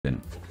You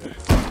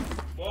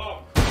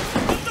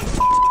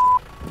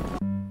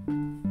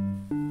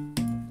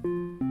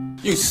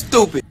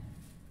stupid!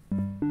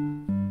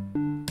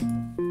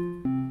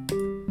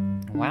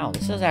 Wow,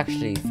 this is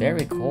actually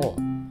very cool.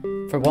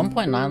 For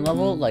 1.9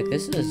 level, like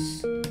this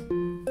is...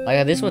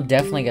 like this would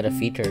definitely get a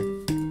feature.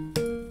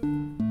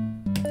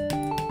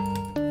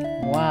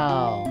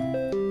 Wow.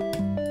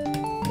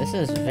 This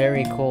is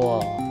very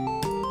cool.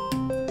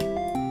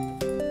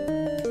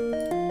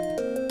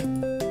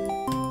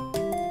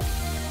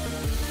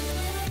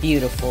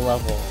 Beautiful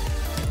level.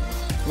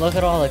 Look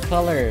at all the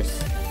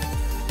colors.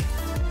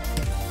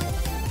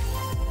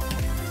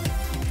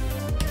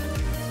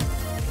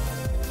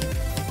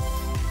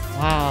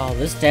 Wow,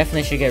 this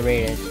definitely should get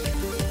rated.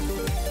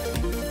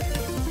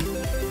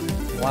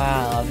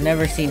 Wow, I've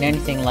never seen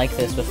anything like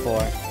this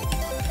before.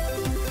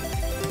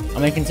 I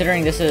mean,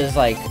 considering this is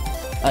like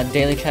a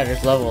Daily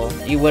Chatter's level,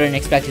 you wouldn't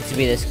expect it to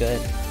be this good.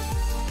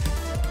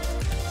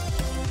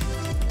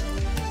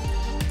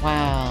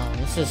 Wow,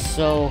 this is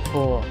so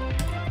cool.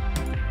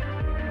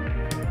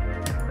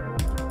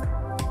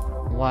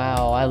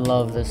 Wow, I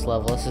love this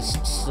level. This is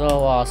so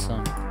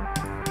awesome.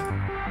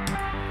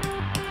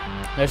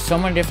 There's so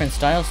many different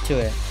styles to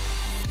it.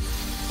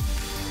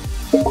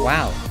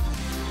 Wow.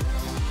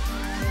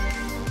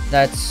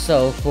 That's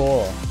so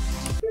cool.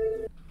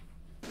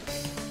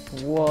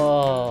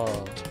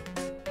 Whoa.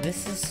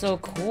 This is so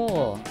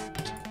cool.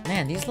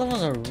 Man, these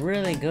levels are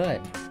really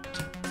good.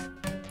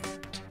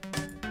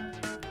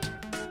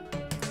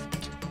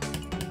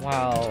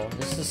 Wow,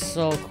 this is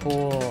so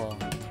cool.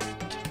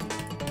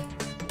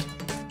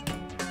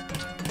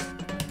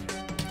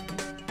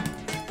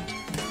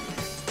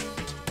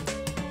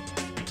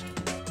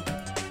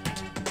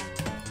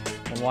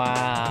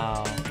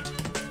 Wow.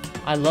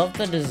 I love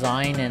the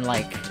design and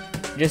like,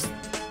 just,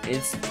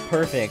 it's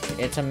perfect.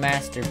 It's a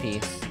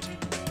masterpiece.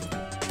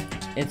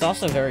 It's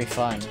also very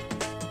fun.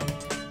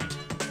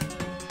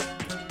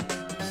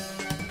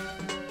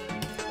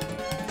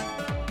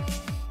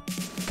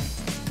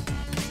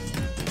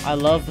 I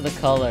love the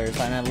colors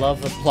and I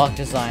love the block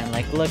design.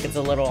 Like, look, it's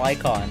a little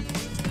icon.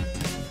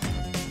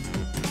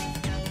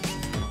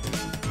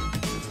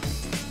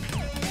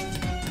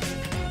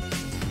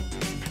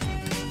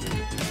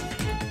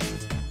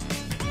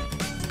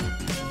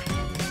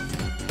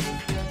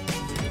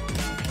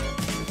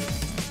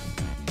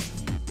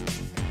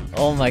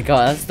 Oh my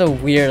god, that's the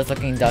weirdest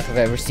looking duck I've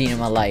ever seen in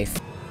my life.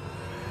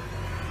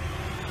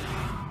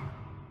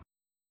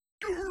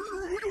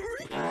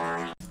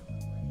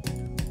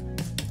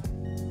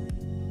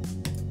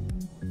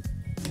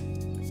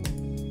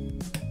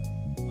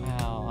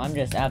 Wow, I'm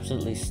just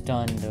absolutely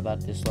stunned about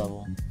this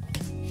level.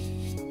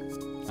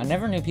 I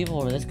never knew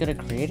people were this good at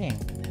creating.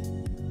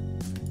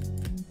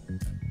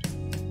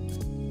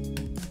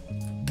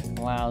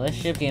 Wow, this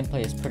ship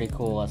gameplay is pretty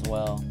cool as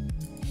well.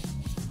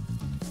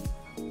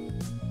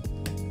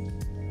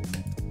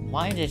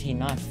 Why did he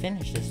not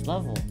finish this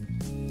level?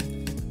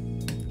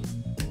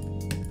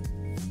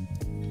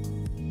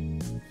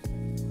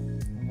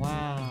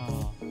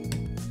 Wow.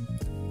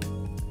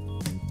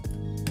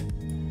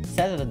 It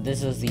said that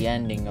this is the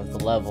ending of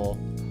the level,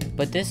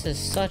 but this is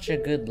such a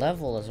good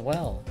level as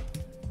well.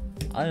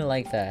 I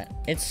like that.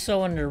 It's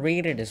so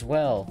underrated as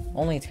well.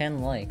 Only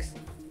 10 likes.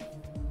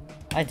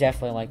 I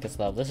definitely like this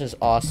level. This is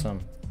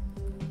awesome.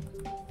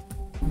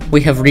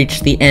 We have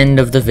reached the end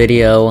of the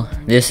video.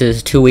 This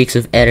is 2 weeks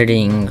of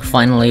editing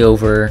finally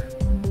over.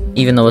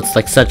 Even though it's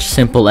like such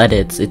simple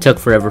edits, it took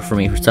forever for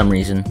me for some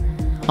reason.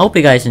 I hope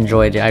you guys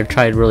enjoyed it. I've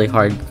tried really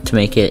hard to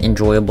make it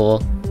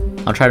enjoyable.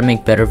 I'll try to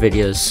make better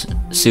videos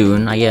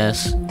soon, I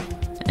guess.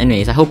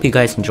 Anyways, I hope you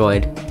guys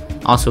enjoyed.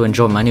 Also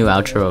enjoy my new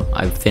outro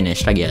I've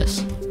finished, I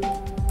guess.